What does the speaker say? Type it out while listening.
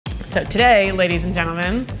So today, ladies and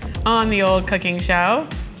gentlemen, on the old cooking show,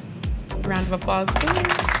 round of applause, please.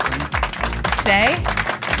 Today,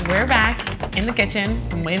 we're back in the kitchen.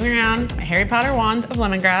 I'm waving around my Harry Potter wand of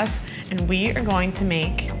lemongrass, and we are going to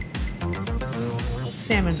make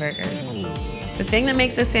salmon burgers. The thing that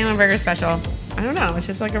makes this salmon burger special, I don't know, it's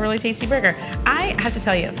just like a really tasty burger. I have to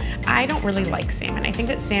tell you, I don't really like salmon. I think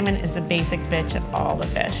that salmon is the basic bitch of all the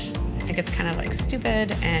fish. I think it's kind of like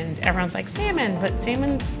stupid and everyone's like salmon, but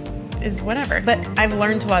salmon is whatever. But I've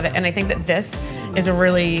learned to love it, and I think that this is a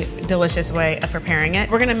really delicious way of preparing it.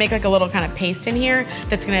 We're gonna make like a little kind of paste in here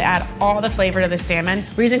that's gonna add all the flavor to the salmon.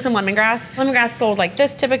 We're using some lemongrass. Lemongrass sold like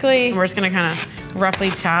this typically. And we're just gonna kind of roughly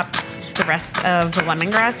chop the rest of the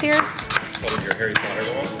lemongrass here. So your Harry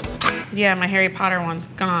Potter one? Yeah, my Harry Potter one's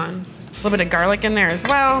gone. A little bit of garlic in there as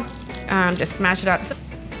well. Just smash it up. So,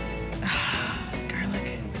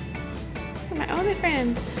 garlic. You're my only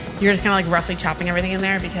friend. You're just kind of like roughly chopping everything in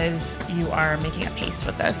there because you are making a paste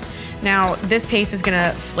with this. Now, this paste is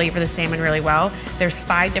gonna flavor the salmon really well. There's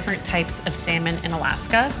 5 different types of salmon in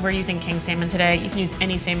Alaska. We're using king salmon today. You can use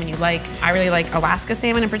any salmon you like. I really like Alaska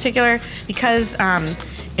salmon in particular because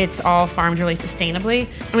it's all farmed really sustainably.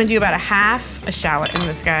 I'm gonna do about a shallot in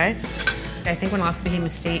this guy. I think when Alaska became a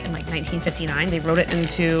state in like 1959, they wrote it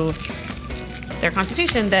into their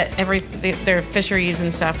constitution that their fisheries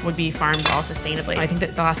and stuff would be farmed all sustainably. I think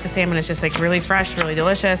that Alaska salmon is just like really fresh, really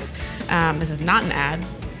delicious. This is not an ad,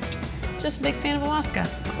 just a big fan of Alaska.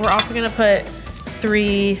 We're also gonna put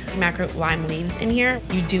 3 Makrut lime leaves in here.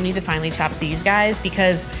 You do need to finely chop these guys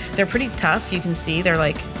because they're pretty tough. You can see they're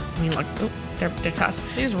like, I mean, look, oh, they're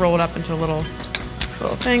tough. They just roll it up into a little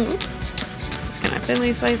thing. Oops, just gonna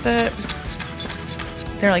thinly slice it.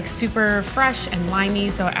 They're like super fresh and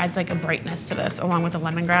limey, so it adds like a brightness to this along with the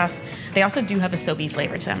lemongrass. They also do have a soapy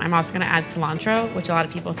flavor to them. I'm also gonna add cilantro, which a lot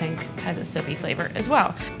of people think has a soapy flavor as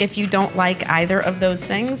well. If you don't like either of those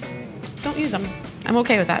things, don't use them. I'm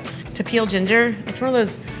okay with that. To peel ginger, it's one of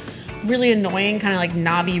those really annoying kind of like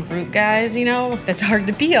knobby root guys, you know, that's hard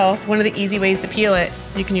to peel. One of the easy ways to peel it,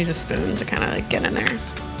 you can use a spoon to kind of like get in there.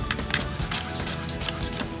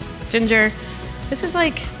 Ginger, this is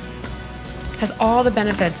like, has all the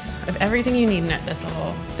benefits of everything you need in it, this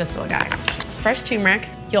little guy. Fresh turmeric,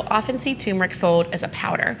 you'll often see turmeric sold as a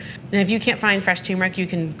powder. And if you can't find fresh turmeric, you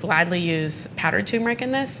can gladly use powdered turmeric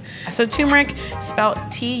in this. So turmeric, spelled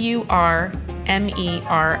T-U-R-M-E-R-I-C,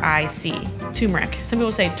 turmeric. Some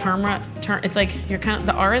people say turmeric, it's like you're kind of,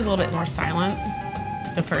 the R is a little bit more silent,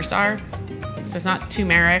 the first R. So it's not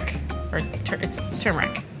turmeric, it's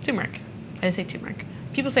turmeric, I just say turmeric.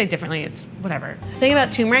 People say it differently, it's whatever. The thing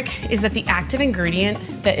about turmeric is that the active ingredient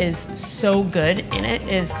that is so good in it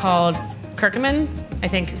is called curcumin. I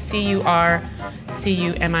think C-U-R-C-U-M-I-N.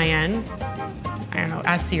 I don't know,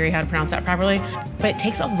 ask Siri how to pronounce that properly. But it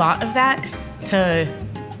takes a lot of that to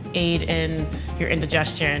aid in your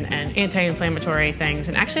indigestion and anti-inflammatory things.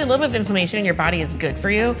 And actually a little bit of inflammation in your body is good for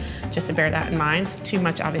you, just to bear that in mind. Too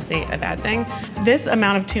much, obviously, a bad thing. This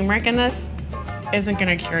amount of turmeric in this isn't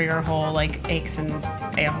gonna cure your whole like aches and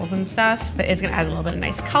ails and stuff, but it's gonna add a little bit of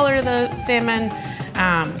nice color to the salmon,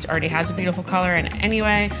 which already has a beautiful color in it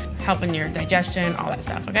anyway, helping your digestion, all that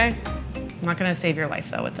stuff, okay? I'm not gonna save your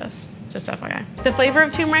life though with this, just FYI. The flavor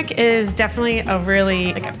of turmeric is definitely a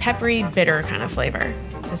really, like a peppery, bitter kind of flavor,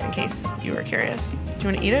 just in case you were curious. Do you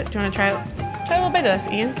wanna eat it? Do you wanna try a little bite of this,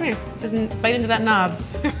 Ian? Come here, just bite into that knob.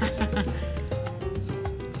 There's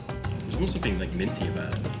almost something like minty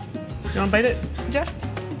about it. You wanna bite it, Jeff?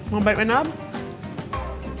 Wanna bite my knob?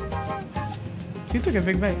 You took a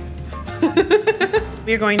big bite.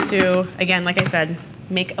 We're going to, again, like I said,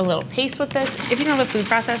 make a little paste with this. If you don't have a food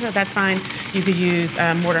processor, that's fine. You could use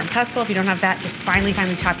mortar and pestle. If you don't have that, just finely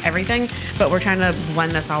chop everything. But we're trying to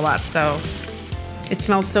blend this all up. So it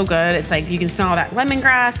smells so good. It's like you can smell all that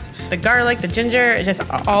lemongrass, the garlic, the ginger, just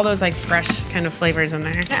all those like fresh kind of flavors in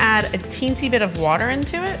there. I'm gonna add a teensy bit of water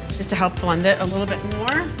into it just to help blend it a little bit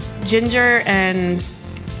more. Ginger and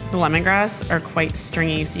the lemongrass are quite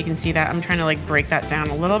stringy, so you can see that. I'm trying to like break that down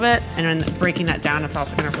a little bit, and in breaking that down, it's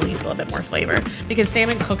also gonna release a little bit more flavor because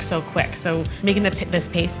salmon cooks so quick. So making this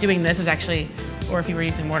paste, doing this is actually, or if you were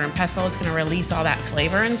using mortar and pestle, it's gonna release all that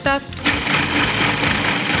flavor and stuff.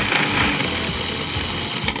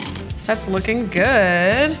 So that's looking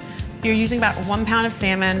good. You're using about 1 pound of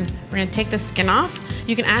salmon. We're gonna take the skin off.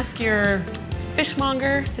 You can ask your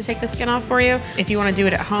fishmonger to take the skin off for you. If you wanna do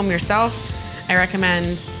it at home yourself, I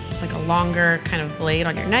recommend like a longer kind of blade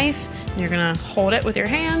on your knife. And you're gonna hold it with your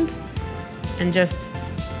hand and just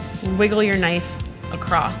wiggle your knife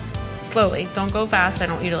across slowly. Don't go fast. I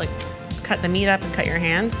don't want you to like cut the meat up and cut your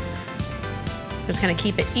hand. Just kind of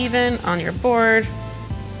keep it even on your board.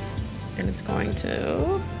 And it's going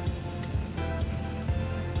to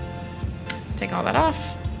take all that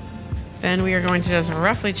off. Then we are going to just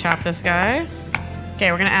roughly chop this guy.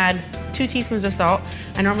 Okay, we're gonna add 2 teaspoons of salt.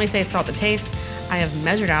 I normally say salt to taste. I have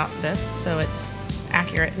measured out this so it's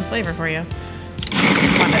accurate in flavor for you. Love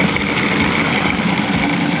it.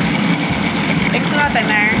 Mix it up in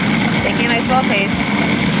there, making a nice little paste.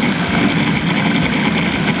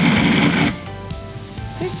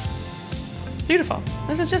 See? Beautiful.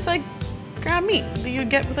 This is just like ground meat that you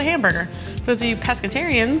get with a hamburger. For those of you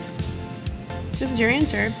pescatarians, this is your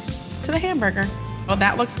answer to the hamburger. Well,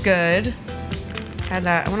 that looks good. Add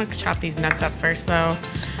that. I want to chop these nuts up first though.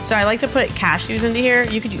 So I like to put cashews into here.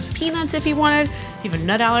 You could use peanuts if you wanted. If you have a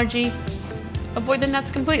nut allergy, avoid the nuts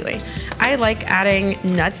completely. I like adding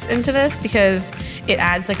nuts into this because it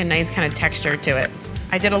adds like a nice kind of texture to it.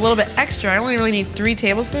 I did a little bit extra. I only really need 3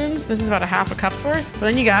 tablespoons. This is about a half a cup's worth. But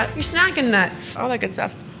then you got your snacking nuts, all that good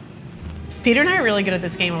stuff. Peter and I are really good at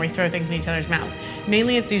this game where we throw things in each other's mouths.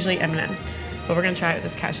 Mainly it's usually M&Ms, but we're gonna try it with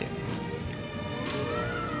this cashew.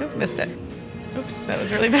 Oop, missed it. Oops, that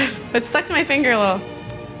was really bad. It stuck to my finger a little.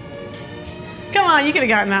 Come on, you could have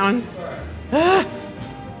gotten that one.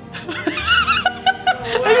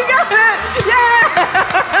 You got it! Yeah!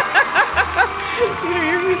 Peter,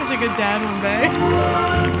 you're gonna be such a good dad one day.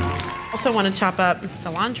 Also want to chop up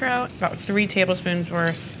cilantro, about 3 tablespoons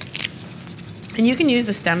worth. And you can use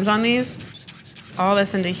the stems on these. All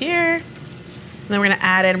this into here. And then we're gonna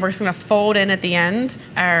add in, we're just gonna fold in at the end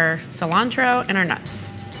our cilantro and our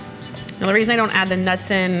nuts. Now the reason I don't add the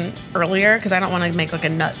nuts in earlier, because I don't want to make like a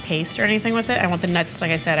nut paste or anything with it. I want the nuts,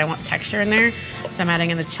 like I said, I want texture in there. So I'm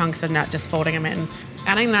adding in the chunks of nut, just folding them in.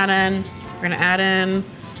 Adding that in, we're gonna add in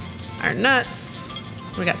our nuts.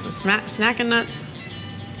 We got some snacking nuts.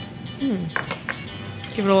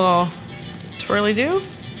 Give it a little twirly-do.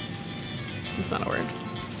 That's not a word.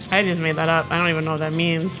 I just made that up. I don't even know what that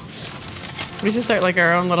means. We should start like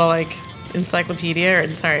our own little like encyclopedia,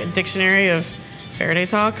 or sorry, dictionary of Farideh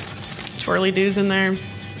talk. Twirly-doos in there.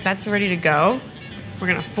 That's ready to go. We're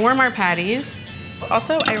gonna form our patties.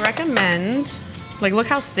 Also, I recommend, like look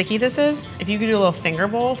how sticky this is. If you could do a little finger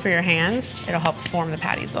bowl for your hands, it'll help form the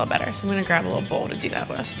patties a little better. So I'm gonna grab a little bowl to do that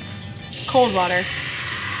with. Cold water,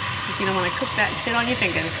 if you don't wanna cook that shit on your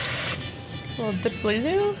fingers. A little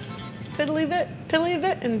dipply-doo,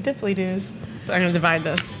 tiddly-bit, and dipply-doos. So I'm gonna divide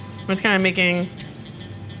this. I'm just kind of making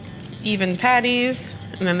even patties,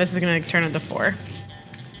 and then this is gonna turn into 4.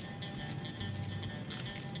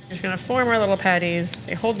 We're just gonna form our little patties.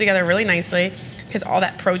 They hold together really nicely because all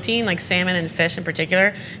that protein, like salmon and fish in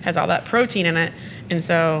particular, has all that protein in it. And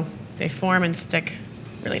so they form and stick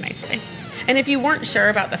really nicely. And if you weren't sure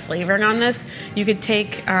about the flavoring on this, you could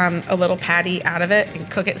take a little patty out of it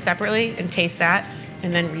and cook it separately and taste that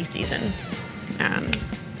and then re-season.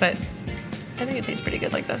 But I think it tastes pretty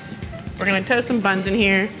good like this. We're gonna toast some buns in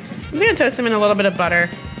here. I'm just gonna toast them in a little bit of butter.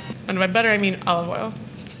 And by butter, I mean olive oil.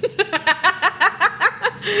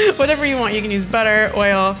 Whatever you want, you can use butter,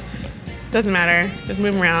 oil, doesn't matter. Just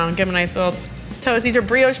move them around, give them a nice little toast. These are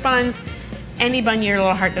brioche buns. Any bun your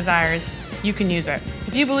little heart desires, you can use it.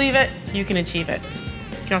 If you believe it, you can achieve it.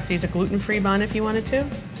 You can also use a gluten-free bun if you wanted to.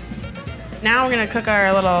 Now we're gonna cook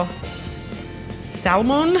our little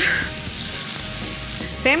salmon.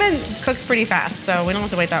 Salmon cooks pretty fast, so we don't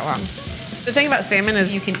have to wait that long. The thing about salmon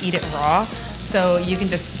is you can eat it raw. So you can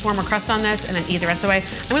just form a crust on this and then eat the rest of the way.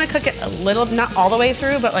 I'm gonna cook it a little, not all the way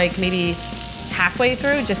through, but like maybe halfway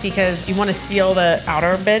through, just because you wanna seal the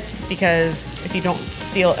outer bits, because if you don't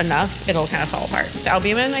seal it enough, it'll kind of fall apart. The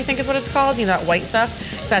albumin, I think is what it's called, you know, that white stuff.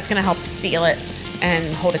 So that's gonna help seal it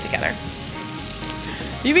and hold it together.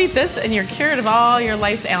 You eat this and you're cured of all your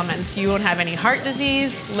life's ailments. You won't have any heart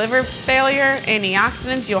disease, liver failure,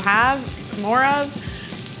 antioxidants you'll have more of,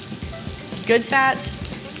 good fats,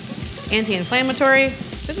 anti-inflammatory.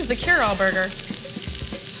 This is the cure-all burger.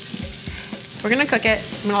 We're gonna cook it.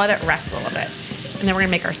 I'm gonna let it rest a little bit. And then we're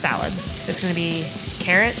gonna make our salad. It's just gonna be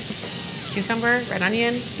carrots, cucumber, red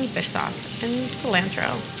onion, and fish sauce, and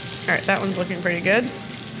cilantro. All right, that one's looking pretty good.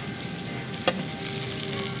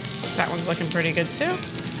 That one's looking pretty good too.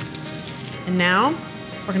 And now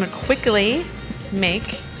we're gonna quickly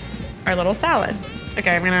make our little salad.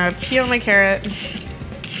 Okay, I'm gonna peel my carrot.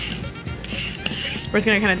 We're just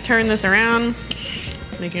gonna kind of turn this around,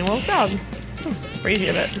 making a little salad. Oh, it's crazy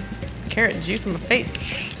of it. Carrot juice on the face.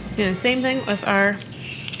 Do the same thing with our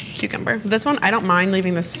cucumber. This one, I don't mind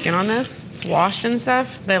leaving the skin on this. It's washed and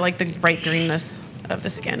stuff, but I like the bright greenness of the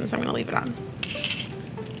skin, so I'm gonna leave it on.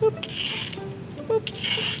 Boop, boop,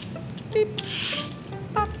 beep,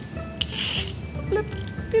 bop, blip,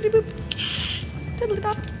 beauty boop, tiddly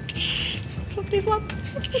bop. flippity flop.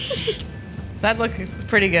 That looks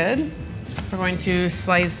pretty good. We're going to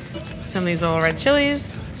slice some of these little red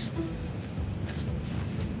chilies.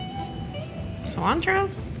 Cilantro.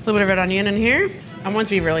 A little bit of red onion in here. I want it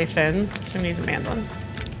to be really thin, so I'm gonna use a mandolin.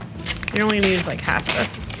 You're only gonna use like half of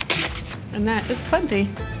this. And that is plenty.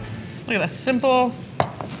 Look at this simple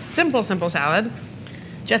salad.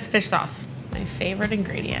 Just fish sauce. My favorite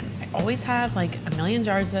ingredient. I always have like a million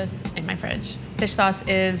jars of this in my fridge. Fish sauce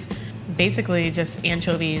is basically just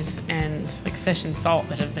anchovies and like fish and salt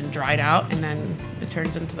that have been dried out, and then it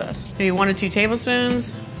turns into this. Maybe 1 to 2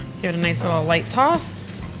 tablespoons. Give it a nice little light toss.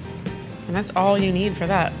 And that's all you need for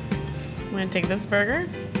that. I'm gonna take this burger,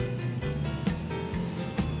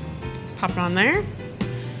 pop it on there.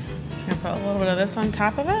 Just gonna put a little bit of this on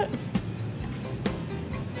top of it.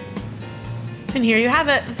 And here you have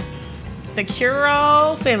it. The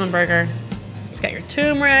Cure-All salmon burger. It's got your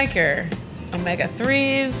turmeric, your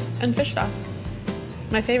omega-3s, and fish sauce.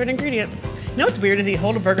 My favorite ingredient. You know what's weird is you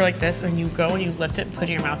hold a burger like this and then you go and you lift it and put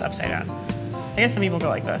it in your mouth upside down. I guess some people go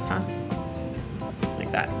like this, huh?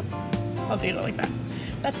 Like that. I'll do it like that.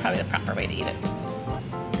 That's probably the proper way to eat it.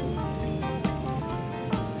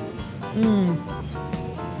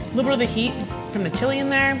 A little bit of the heat from the chili in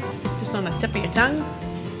there, just on the tip of your tongue.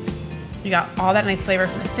 You got all that nice flavor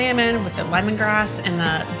from the salmon with the lemongrass and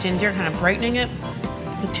the ginger kind of brightening it.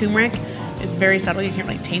 The turmeric is very subtle, you can't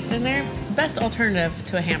really taste it in there. Best alternative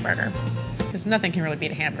to a hamburger, because nothing can really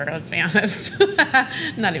beat a hamburger, let's be honest.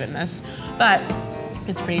 Not even this, but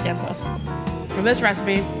it's pretty damn close. For this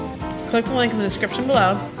recipe, click the link in the description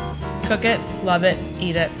below. Cook it, love it,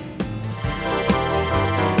 eat it.